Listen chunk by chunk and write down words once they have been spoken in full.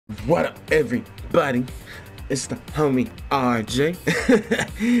What up, everybody? It's the homie RJ,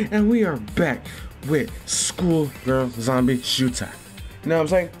 and we are back with Schoolgirl Zombie Shooter. You know what I'm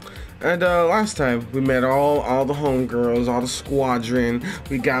saying? And last time we met all the homegirls, all the squadron.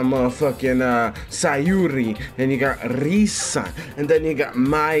 We got motherfucking Sayori, and you got Rissa, and then you got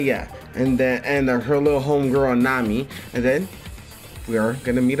Maya, and then her little homegirl Nami, and then we are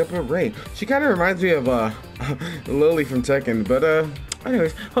gonna meet up with Ray. She kind of reminds me of Lily from Tekken, but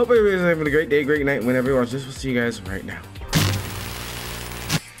anyways, hope everybody's having a great day, great night. Whenever you watch this, we'll see you guys right now.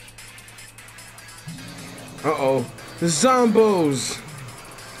 Uh-oh, the zombos.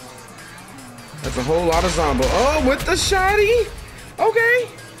 That's a whole lot of zombo. Oh, with the shotty? Okay.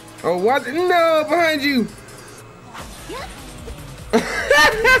 Oh, what? No, behind you.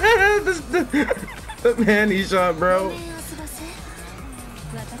 the panty shot, bro.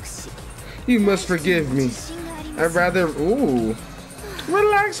 You must forgive me. I'd rather. Ooh.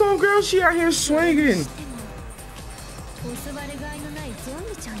 Relax, homegirl. She out here swinging.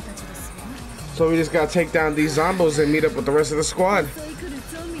 So we just gotta take down these zombos and meet up with the rest of the squad.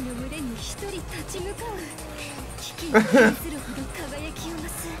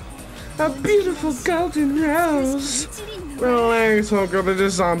 A beautiful golden rose. Relax, homegirl. They're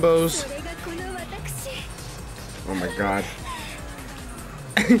just zombos. Oh my god.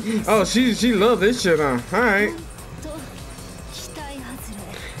 Oh, she loved this shit, huh? Alright.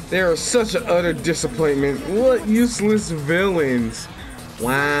 They are such an utter disappointment. What useless villains.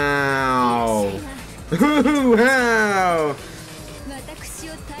 Wow. Wow.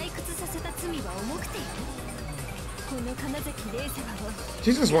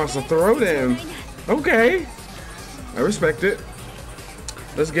 She just wants to throw them. Okay. I respect it.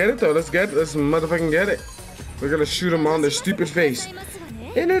 Let's get it though. Let's motherfucking get it. We're gonna shoot them on their stupid face.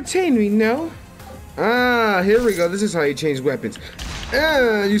 Entertain me, no? Ah, here we go. This is how you change weapons.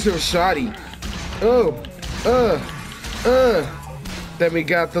 Use your shotty. Oh, Then we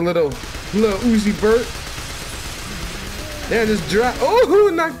got the little Uzi Burt. Yeah, just drop. Oh,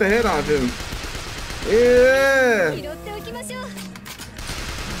 knocked the head off him. Yeah.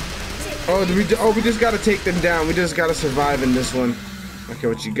 Oh, we just gotta take them down. We just gotta survive in this one. Okay,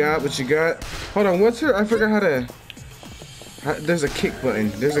 what you got? What you got? Hold on. What's her? I forgot how to. There's a kick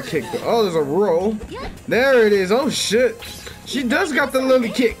button. There's a kick. Oh, there's a roll. There it is. Oh shit. She does got the little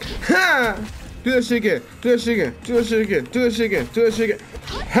kick. Ha! Do that shit again. Do that shit again. Do that shit again. Do that shit again. Do that shit again.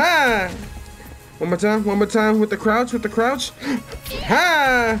 Ha! One more time. One more time with the crouch. With the crouch.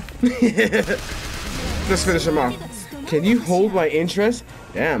 Ha! Let's finish him off. Can you hold my interest?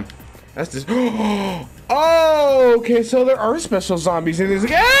 Damn. That's just. Oh, okay. So there are special zombies in this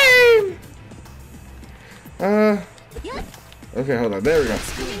game. Okay, hold on. There we go.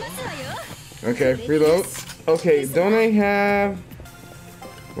 Okay, reload. Okay, don't I have?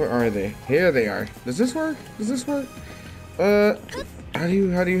 Where are they? Here they are. Does this work? Does this work? How do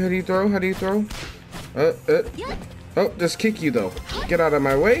you throw? How do you throw? Oh, just kick you though. Get out of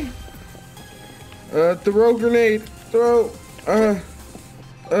my way. Throw grenade. Throw. I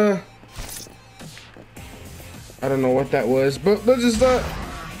don't know what that was, but let's just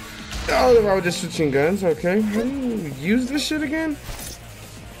oh, I was just switching guns. Okay, how do you use this shit again?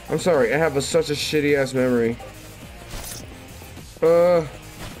 I'm sorry, I have such a shitty ass memory.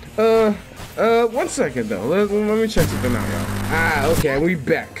 1 second though. Let me check something out, y'all. Ah, okay, we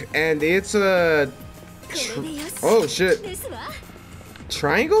back, and it's a. Oh shit.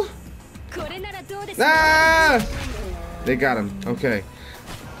 Triangle? Ah! They got him. Okay.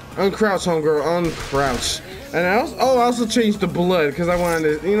 Uncrouch, homegirl. Uncrouch. And I also changed the blood because I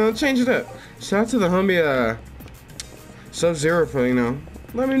wanted to, change it up. Shout out to the homie Sub-Zero for,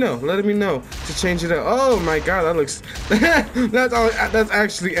 let me know to change it up. Oh my god, that looks that's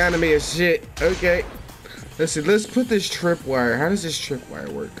actually anime as shit. Okay. Let's see, let's put this tripwire. How does this tripwire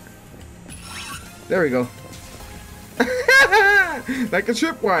work? There we go. Like a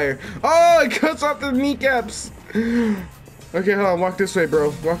tripwire. Oh, it cuts off the kneecaps. Okay, hold on, walk this way,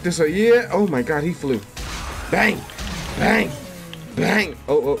 bro. Walk this way. Yeah. Oh my god, he flew. Bang! Bang! Bang!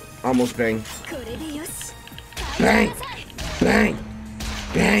 Oh, almost bang. Bang! Bang!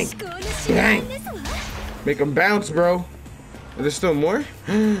 Bang! Bang! Make him bounce, bro. Are there still more?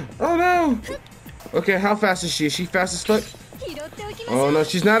 Oh no! Okay, how fast is she? Is she fast as fuck? Oh no,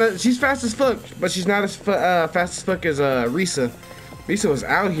 she's not. She's fast as fuck, but she's not as fast as fuck as Rissa. Rissa was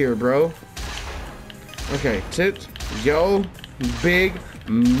out here, bro. Okay, tipped. Yo, big,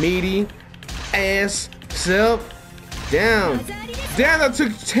 meaty ass self down. Damn, that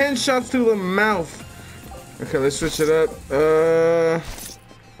took 10 shots to the mouth. Okay, let's switch it up.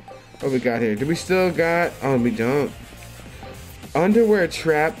 What we got here? Do we still got? Oh, we don't. Underwear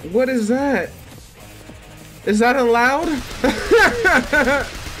trap? What is that? Is that allowed?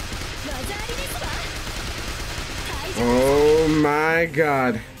 Oh my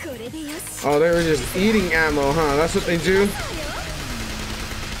god. Oh, they were just eating ammo, huh? That's what they do?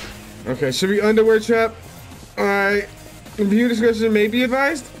 Okay, should we underwear trap? Alright. View description may be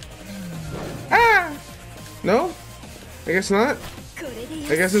advised? Ah! No? I guess not.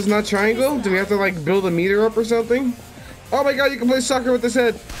 I guess it's not triangle? Do we have to like build a meter up or something? Oh my god, you can play soccer with this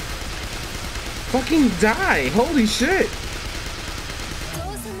head. Fucking die. Holy shit.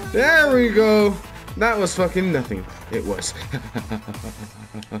 There we go. That was fucking nothing. It was.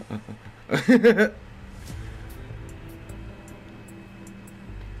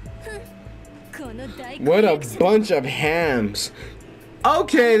 What a bunch of hams.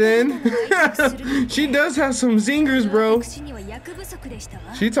 Okay then. She does have some zingers, bro.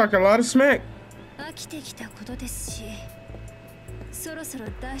 She talk a lot of smack.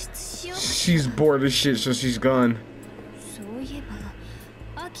 She's bored as shit, so she's gone.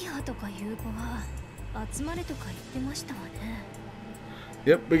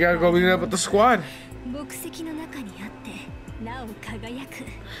 Yep, we gotta go meet up with the squad.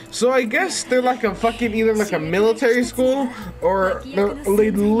 So I guess they're like a fucking either like a military school or they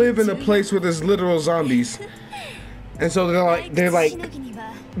live in a place where there's literal zombies, and so they're like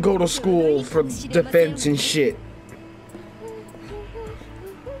go to school for defense and shit.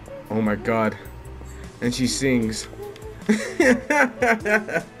 Oh my god, and she sings.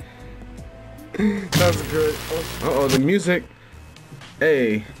 That's good. Uh-oh, the music.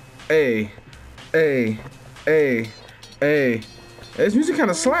 Hey. This music kind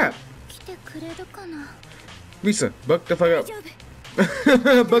of slap. Rissa, buck the fuck up.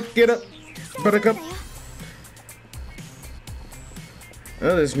 Buck, get up. Buttercup.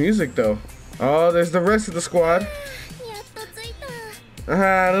 Oh, there's music though. Oh, there's the rest of the squad.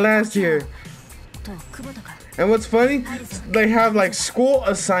 Last year. And what's funny, they have like school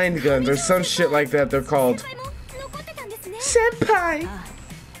assigned guns or some shit like that they're called. Senpai!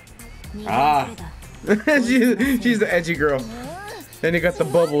 Ah. she's the edgy girl. And you got the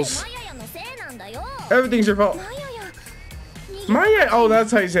bubbles. Everything's your fault. Maya, oh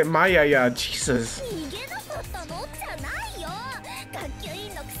that's how you say it. Maya, yeah, Jesus.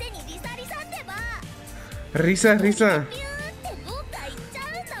 Rissa.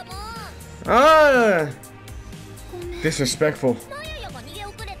 Ah! Disrespectful.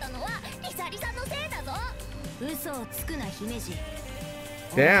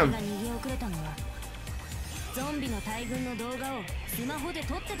 Damn.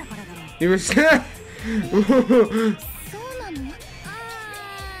 You were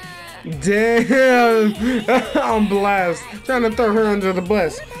damn. I'm blast. Trying to throw her under the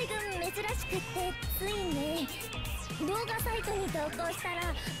bus.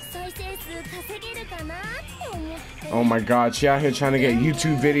 Oh my god, she out here trying to get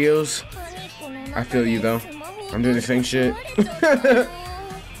YouTube videos. I feel you though. I'm doing the same shit.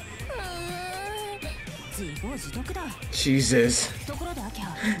 Jesus.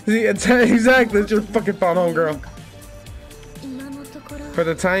 See, exactly. It's your fucking fault, homegirl. For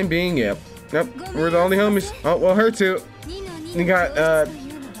the time being, yep. Yep, we're the only homies. Oh, well, her too. You got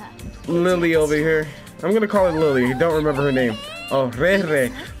Lily over here. I'm gonna call her Lily. I don't remember her name. Oh,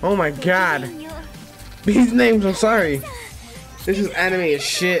 RJay. Oh my god. These names, I'm sorry. This is anime as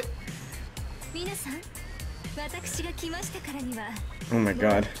shit. Oh my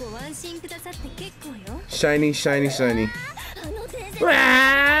god. Shiny.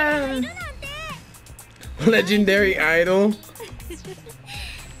 Legendary idol.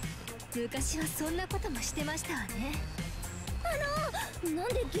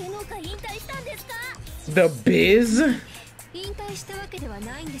 The Biz?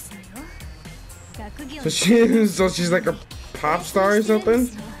 So she's like a pop star or something?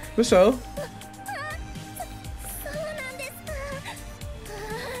 For sure.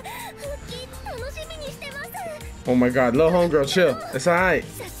 Oh my god, little homegirl, chill. It's alright.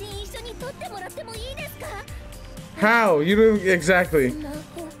 How? You don't exactly.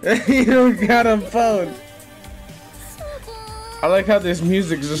 You don't got a phone. I like how this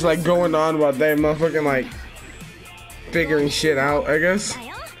music is just like going on while they motherfucking like figuring shit out, I guess.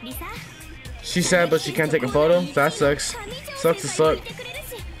 She's sad but she can't take a photo. That sucks. Sucks to suck.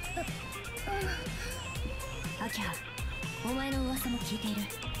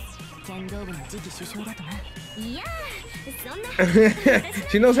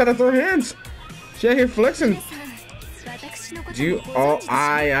 She knows how to throw hands. She out here flexing. Do you? Oh,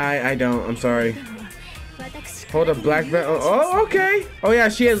 I don't. I'm sorry. Hold a black belt. Oh, okay. Oh yeah,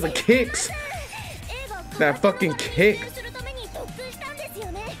 she has the kicks. That fucking kick.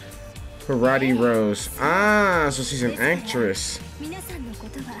 Karate Rose. Ah, so she's an actress.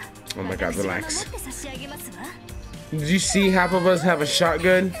 Oh my god, relax. Did you see half of us have a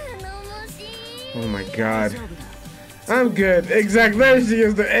shotgun? Oh my god. I'm good. Exactly. There she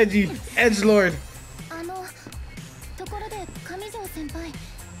is, the edgelord.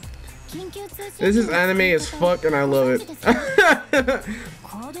 This is anime as fuck and I love it.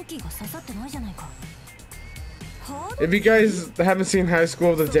 If you guys haven't seen High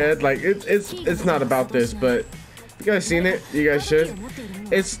School of the Dead, like it's not about this, but if you guys seen it, you guys should.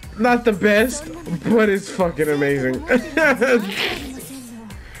 It's not the best, but it's fucking amazing.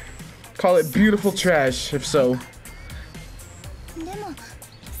 Call it beautiful trash, if so.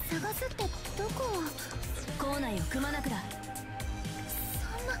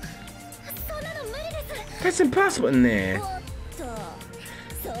 That's impossible. Nah.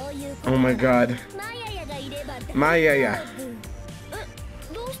 Oh my god. Maya.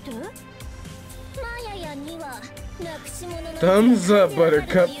 Thumbs up,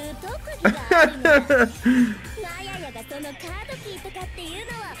 Buttercup.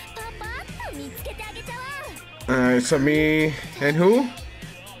 Alright, so me and who?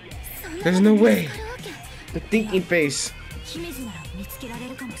 There's no way. The thinking face.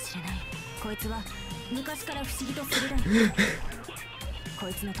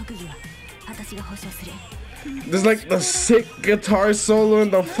 There's like the sick guitar solo in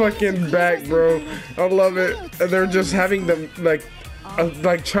the fucking back, bro. I love it. And they're just having them like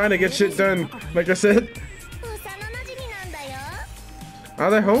trying to get shit done. Like I said. Are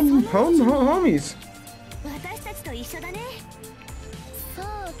they homies?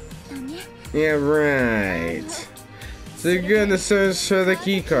 Yeah, right. So you're gonna search for the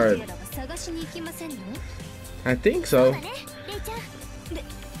key card. I think so.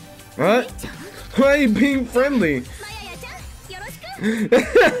 What? Why are you being friendly? She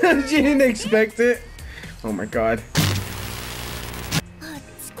didn't expect it. Oh my god.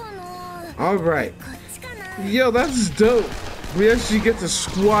 Alright. Yo, that's dope. We actually get to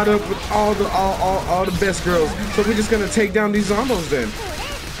squad up with all the best girls. So we're just gonna take down these zombos then.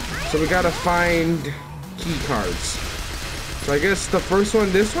 So we gotta find key cards. So I guess the first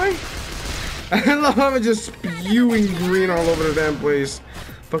one this way? I love how it's just spewing green all over the damn place.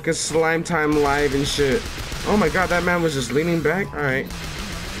 Fucking slime time live and shit. Oh my god, that man was just leaning back. Alright.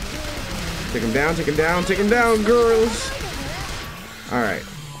 Take him down, take him down, take him down, girls. Alright.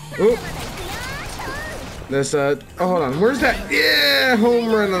 Oop. Let's oh, hold on. Where's that? Yeah, home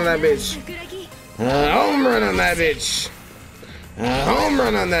run on that bitch. Home run on that bitch. Home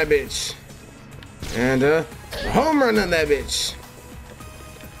run on that bitch. And home run on that bitch.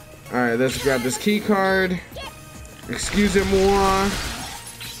 Alright, let's grab this key card. Excusez-moi.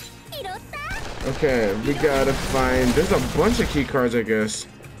 Okay, we gotta find. There's a bunch of key cards, I guess.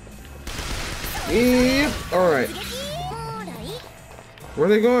 Yep. Alright. Where are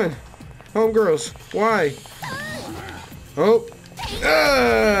they going? Home girls. Why? Oh.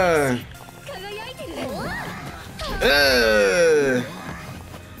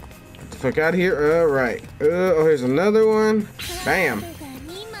 Get the fuck out of here. Alright. Oh, here's another one. Bam.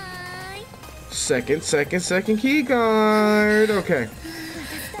 Second key card. Okay.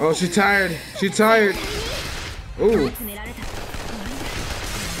 Oh, she's tired. She's tired. Ooh.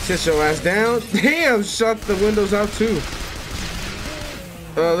 Sit your ass down. Damn, shut the windows out too.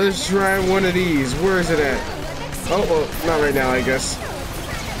 Let's try one of these. Where is it at? Oh, well, not right now, I guess.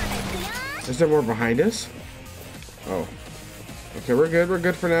 Is there more behind us? Oh. Okay, we're good. We're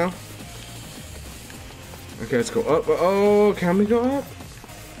good for now. Okay, let's go up. Oh, can we go up?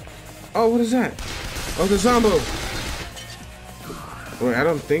 Oh, what is that? Oh, the zombo. Wait, I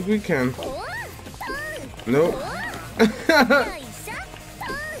don't think we can. Nope.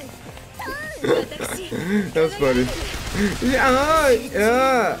 That's funny.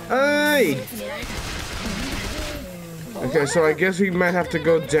 Okay, so I guess we might have to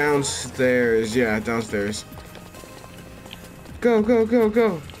go downstairs. Yeah, downstairs. Go, go, go,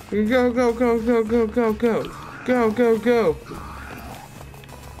 go. Go, go, go, go, go, go, go. Go, go, go.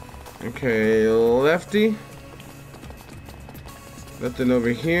 Okay, lefty. Nothing over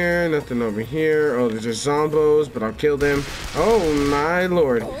here, nothing over here. Oh, there's just zombos, but I'll kill them. Oh my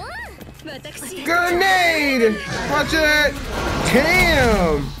lord. Grenade! Watch it!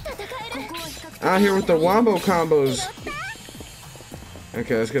 Damn! Out here with the wombo combos.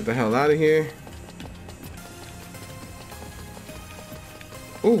 Okay, let's get the hell out of here.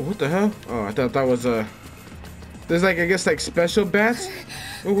 Oh, what the hell? Oh, I thought that was there's like, I guess, like special bats.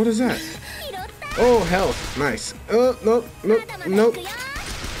 Oh, what is that? Oh, health. Nice. Oh, nope, nope, nope.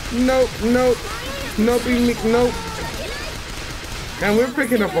 Nope, nope. Nope, nope. And we're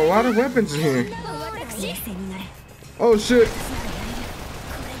picking up a lot of weapons in here. Oh shit.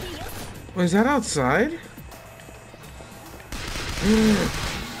 Wait, is that outside?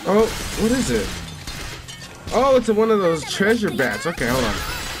 Oh, what is it? Oh, it's one of those treasure bats. Okay, hold on.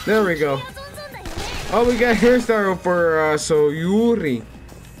 There we go. Oh, we got hairstyle for Sayori.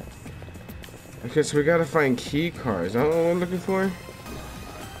 Okay, so we gotta find key cards. I don't know what I'm looking for.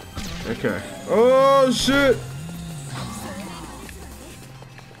 Okay. Oh shit!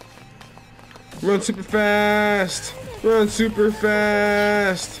 Run super fast! Run super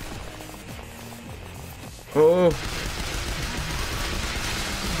fast! Oh.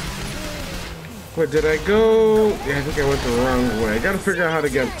 Where did I go? Yeah, I think I went the wrong way. I gotta figure out how to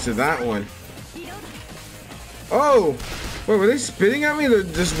get to that one. Oh! Wait, were they spitting at me? Or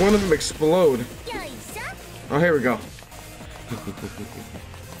just one of them explode? Oh, here we go.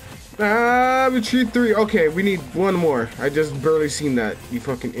 Retreat 3. Okay, we need one more. I just barely seen that, you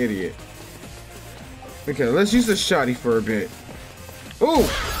fucking idiot. Okay, let's use the shotty for a bit. Oh!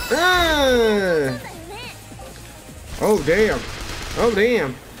 Ah! Oh, damn. Oh,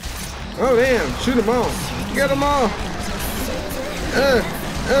 damn. Oh, damn. Shoot them all. Get them all.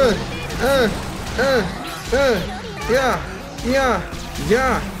 Yeah.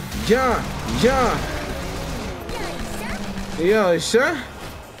 Yeah, sure?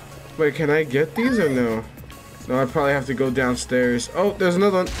 Wait, can I get these or no? No, I probably have to go downstairs. Oh, there's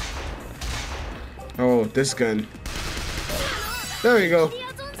another one. Oh, this gun. There we go.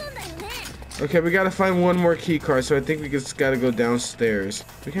 Okay, we gotta find one more key card, so I think we just gotta go downstairs.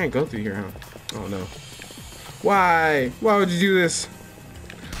 We can't go through here, huh? Oh no. Why? Why would you do this?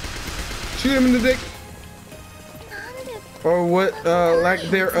 Shoot him in the dick. Or what, lack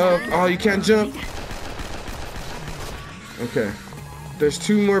thereof. Oh, you can't jump. Okay. There's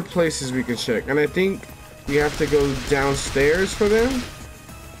two more places we can check, and I think we have to go downstairs for them.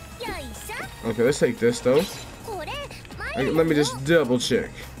 Okay, let's take this though. Let me just double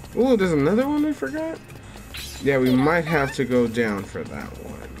check. Oh, there's another one I forgot. Yeah, we might have to go down for that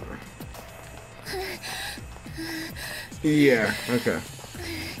one. Yeah, okay.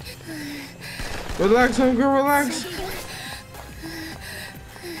 Relax, homegirl, relax.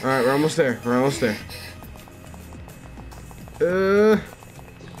 Alright, we're almost there. We're almost there.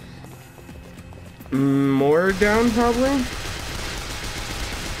 More down, probably?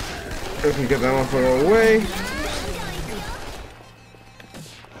 We can get that motherfucker away.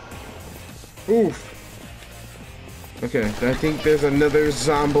 Oof. Okay, I think there's another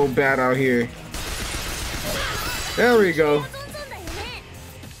zombo bat out here. There we go.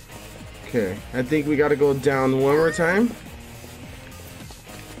 Okay, I think we gotta go down one more time.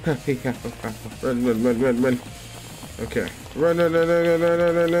 Run, run, run, run, run. Okay. Run, run, run, run, run,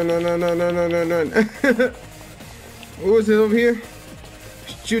 run, run, run, run, run, run, run, run, run. What was it over here?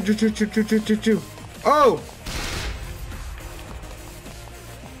 Shoot, shoot, shoot, shoot, shoot, shoot, shoot. Oh!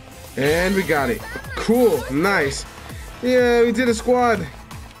 And we got it. Cool, nice. Yeah, we did a squad.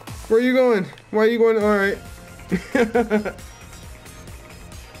 Where are you going? Why are you going? All right.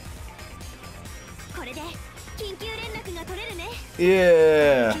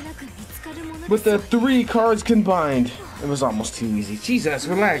 Yeah. With the 3 cards combined, it was almost too easy. Jesus,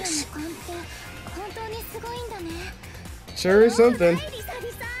 relax. Sure is something.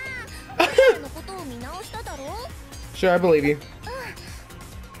 Sure, I believe you.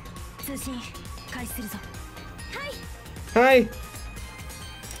 Hi.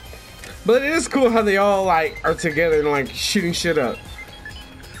 But it is cool how they all like are together and like shooting shit up.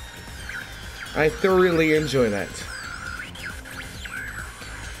 I thoroughly enjoy that.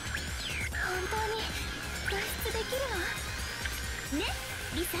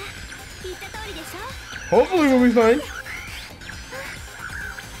 Hopefully we'll be fine.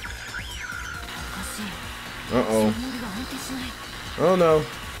 Uh-oh. Oh no.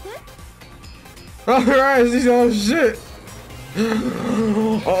 Alright, oh shit.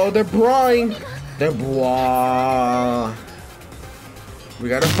 Oh, they're brawling. They're blah. We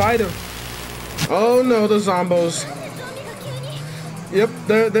gotta fight them. Oh no, the zombos. Yep,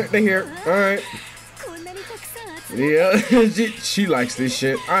 they're here. Alright. Yeah, she likes this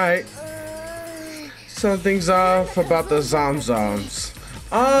shit. Alright. Something's off about the zomzoms.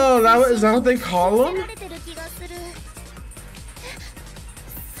 Oh, is that what they call them?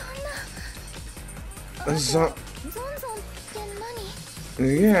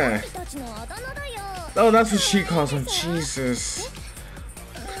 Yeah. Oh, that's what she calls them. Jesus.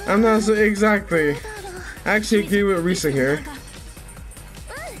 I'm not so exactly. I actually agree with Rissa here.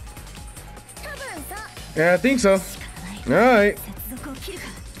 Yeah, I think so. Alright.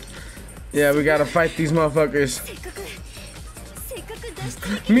 Yeah, we gotta fight these motherfuckers.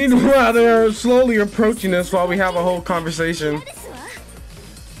 Meanwhile, they're slowly approaching us while we have a whole conversation.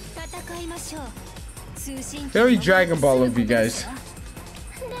 Very Dragon Ball of you guys.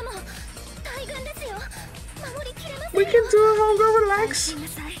 We can do it, homegirl, relax.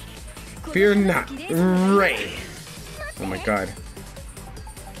 Fear not, Ray. Oh my god.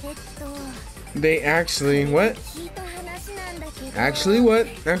 They actually, what? Actually what?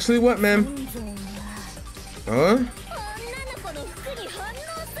 Actually what, ma'am? Huh?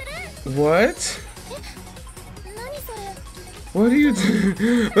 What? What are you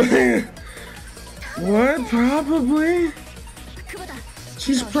doing? What? Probably?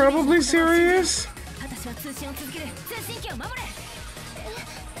 She's probably serious?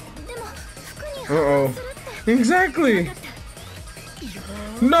 Uh-oh. Exactly.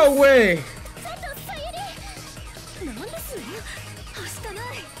 No way.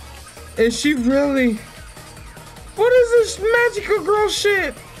 Is she really? What is this magical girl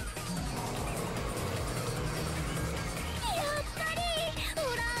shit?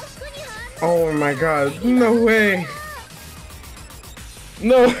 Oh my god, no way.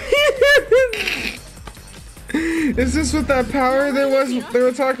 No. Is this what that power they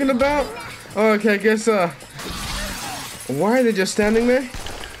were talking about? Oh, okay, I guess why are they just standing there?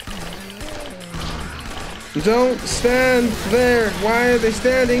 Don't stand there. Why are they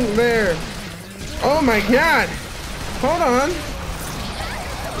standing there? Oh my god. Hold on.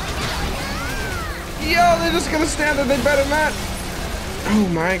 Yo, they're just gonna stand there. They better not. Oh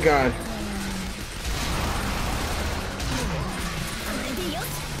my god.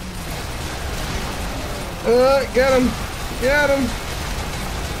 Get him. Get him.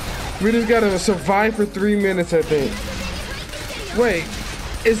 We just gotta survive for 3 minutes, I think. Wait.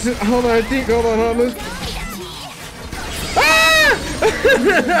 Is it? Hold on, I think. Hold on. Ah!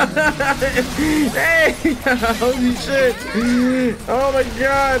 Hey! Holy shit! Oh my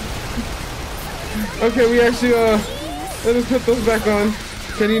god! Okay, we actually let us put those back on.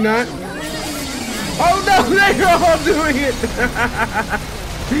 Can you not? Oh no! They're all doing it!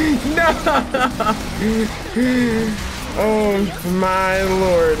 No! Oh my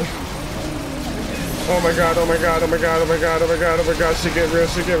lord! Oh my god! Oh my god! Oh my god! Oh my god! Oh my god! Oh my god! Shit get real!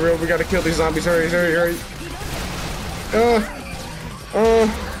 Shit get real! We gotta kill these zombies! Hurry! Hurry! Hurry!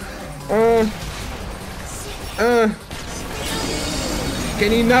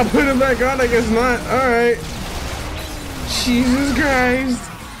 Can you not put him back on? I guess not. Alright. Jesus Christ.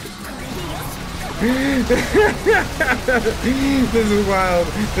 This is wild.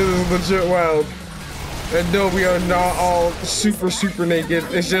 This is legit wild. And no, we are not all super naked.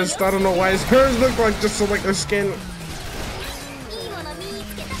 It's just, I don't know why hers look like just so like their skin.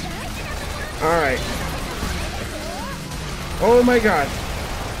 Alright. Oh my god.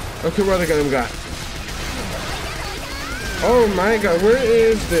 Okay, what other gun we got? Oh my god, where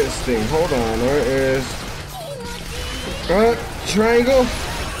is this thing? Hold on, where is... triangle.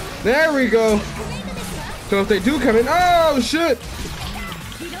 There we go. So if they do come in... Oh, shit.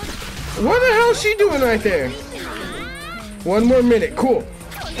 What the hell is she doing right there? 1 more minute, cool.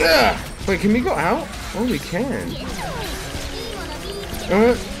 Ugh. Wait, can we go out? Oh, we can.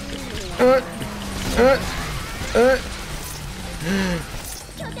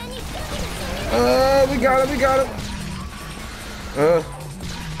 We got it.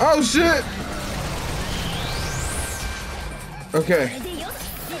 Oh shit! Okay.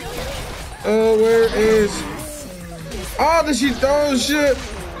 Where is... Oh, did she throw shit?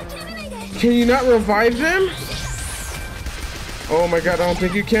 Can you not revive them? Oh my god, I don't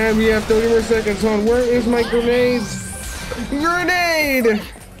think you can. We have 30 more seconds on. Where is my grenades? Grenade!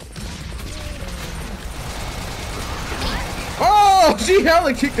 Oh, she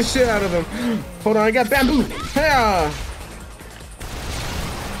hella kicked the shit out of him. Hold on, I got bamboo. Yeah.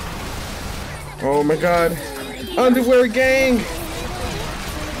 Oh my god. Underwear gang.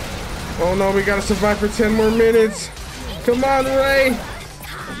 Oh no, we gotta survive for 10 more minutes. Come on, Ray.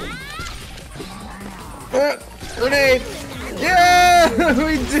 Grenade. Yeah,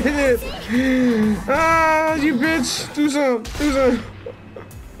 we did it. Ah, you bitch. Do some.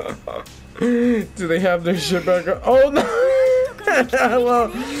 Do they have their shit back up? Oh no. Well,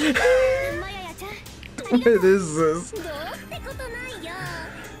 what is this?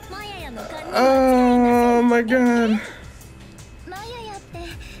 Oh my god.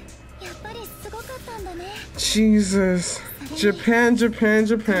 Jesus. Japan.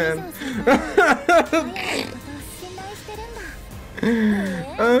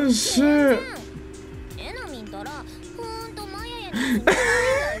 Oh shit.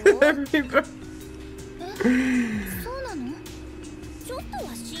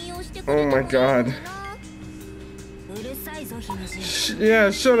 Oh my god.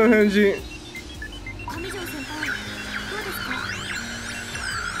 Yeah, shut up, Henji.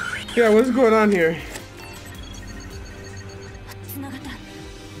 Yeah, what's going on here?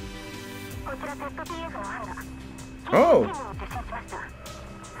 Oh.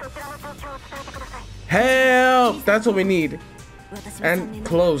 Help! That's what we need. And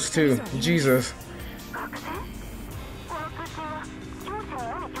clothes too. Jesus.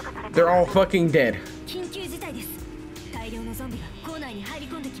 They're all fucking dead.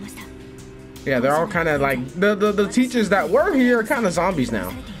 Yeah, they're all kind of like the teachers that were here are kind of zombies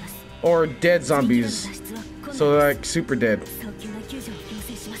now, or dead zombies. So they're like super dead.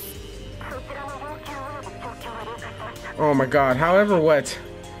 Oh my god. However, what?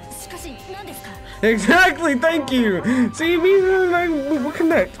 Exactly. Thank you. See, me like we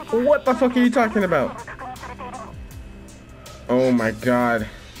connect. What the fuck are you talking about? Oh my god.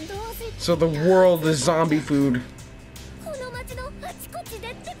 So the world is zombie food.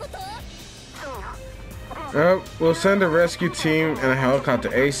 We'll send a rescue team and a helicopter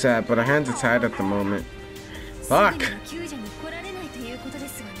ASAP, but our hands are tied at the moment. Fuck.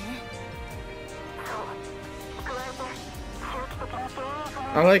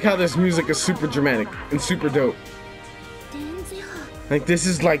 I like how this music is super dramatic and super dope. Like this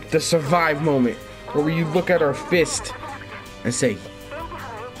is like the survive moment where you look at our fist and say,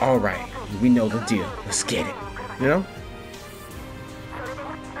 all right, we know the deal. Let's get it. You know?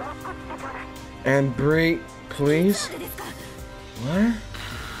 And break, please. What?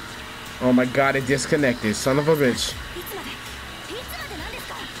 Oh my god, it disconnected. Son of a bitch.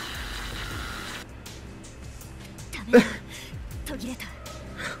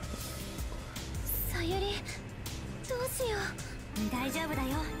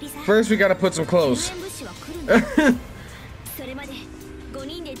 First, we gotta put some clothes.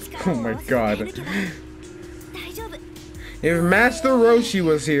 Oh my god. If Master Roshi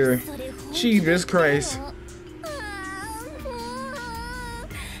was here, Jesus Christ.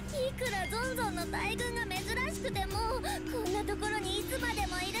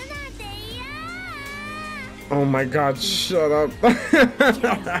 Oh my god, shut up.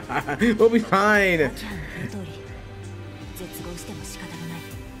 We'll be fine.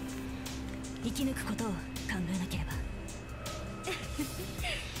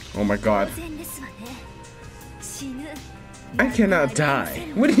 Oh my god. I cannot die.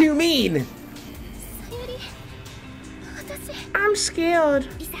 What do you mean? I'm scared.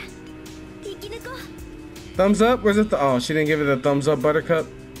 Thumbs up? Where's it? Oh, she didn't give it a thumbs up, Buttercup.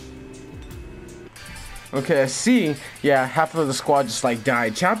 Okay, I see. Yeah, half of the squad just like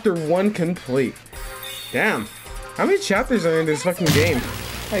died. Chapter 1 complete. Damn. How many chapters are in this fucking game?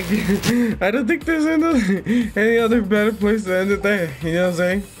 Like, I don't think there's any other better place to end it there. You know what I'm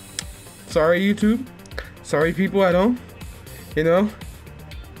saying? Sorry, YouTube. Sorry, people at home. You know?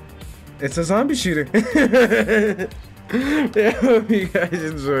 It's a zombie shooter. Yeah, hope you guys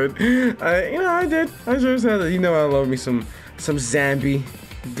enjoyed. I did. I sure as hell. You know I love me some zombie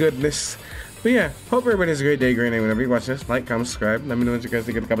goodness. But yeah, hope everybody has a great day, great night. Whenever you watch this, like, comment, subscribe. Let me know what you guys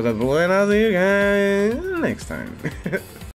think of the comments below, and I'll see you guys next time.